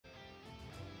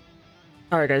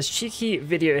Alright guys, cheeky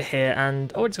video here,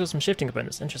 and oh, it's got some shifting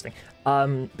components, interesting.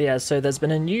 But yeah, so there's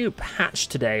been a new patch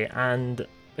today, and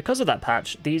because of that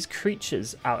patch, these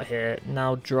creatures out here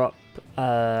now drop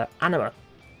anima.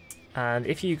 And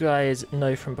if you guys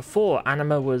know from before,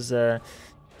 anima was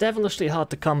devilishly hard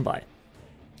to come by.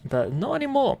 But not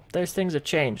anymore, those things have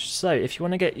changed. So if you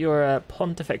want to get your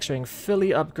pontifex ring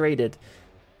fully upgraded,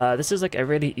 this is like a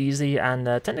really easy and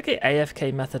technically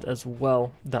AFK method as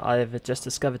well that I've just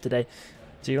discovered today.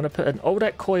 So you want to put an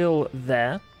Oldec coil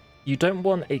there. You don't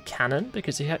want a cannon,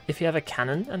 because if you have a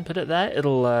cannon and put it there,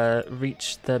 it'll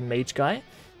reach the mage guy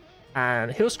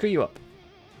and he'll screw you up.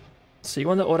 So you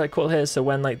want the Oldec coil here, so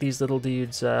when like these little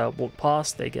dudes walk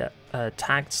past, they get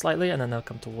tagged slightly and then they'll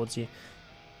come towards you.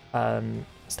 So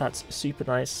that's super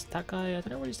nice. That guy, I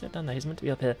don't know what he's doing down there. He's meant to be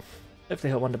up here.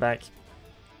 Hopefully he'll wander back.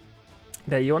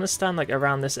 Yeah, you want to stand like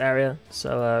around this area,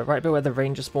 so right by where the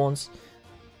ranger spawns.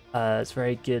 It's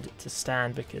very good to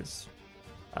stand because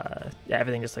yeah,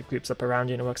 everything just like groups up around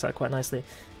you and it works out quite nicely.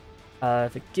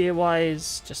 For gear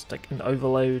wise, just like an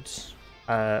overload,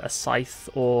 a scythe,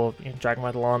 or dragon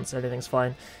rider lance, anything's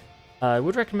fine. I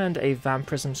would recommend a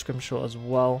vampirism scrimshaw as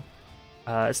well.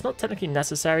 It's not technically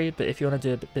necessary, but if you want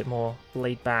to do a bit more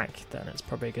laid back, then it's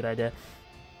probably a good idea.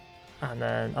 And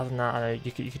then other than that, I know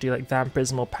you could do like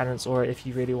vampirism or penance aura if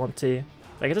you really want to.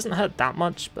 Like, it doesn't hurt that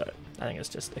much, but I think it's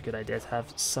just a good idea to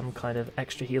have some kind of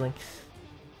extra healing.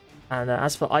 And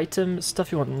as for item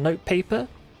stuff, you want note paper,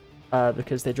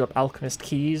 because they drop alchemist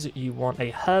keys. You want a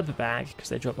herb bag, because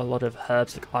they drop a lot of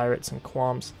herbs like irits and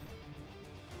qualms.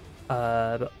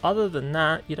 But other than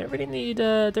that, you don't really need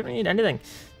anything.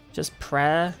 Just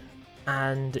prayer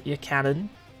and your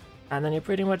cannon, and then you're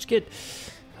pretty much good.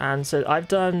 And so I've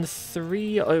done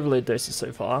 3 overload doses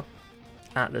so far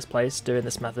at this place doing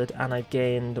this method, and I've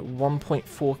gained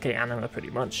 1.4k anima pretty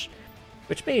much,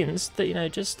 which means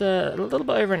that, just a little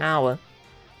bit over an hour,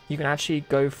 you can actually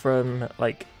go from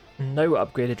like no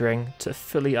upgraded ring to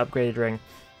fully upgraded ring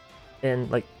in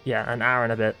like, yeah, an hour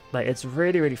and a bit. Like, it's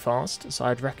really fast, so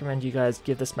I'd recommend you guys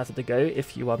give this method a go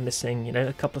if you are missing,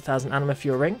 a couple of thousand anima for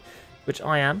your ring, which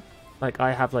I am. Like,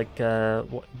 I have like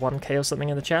 1k or something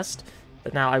in the chest,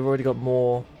 but now I've already got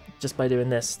more just by doing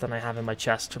this than I have in my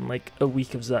chest from like a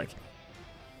week of Zerk.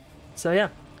 So yeah,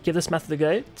 give this method a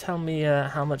go. Tell me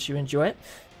how much you enjoy it,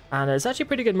 and it's actually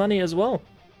pretty good money as well.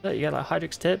 So you get like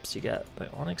Hydrix tips, you get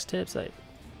like Onyx tips, like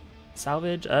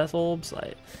salvage, earth orbs,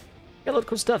 like you get a lot of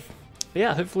cool stuff. But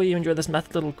yeah, hopefully you enjoyed this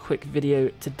method little quick video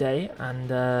today,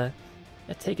 and yeah,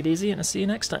 take it easy, and I'll see you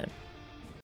next time.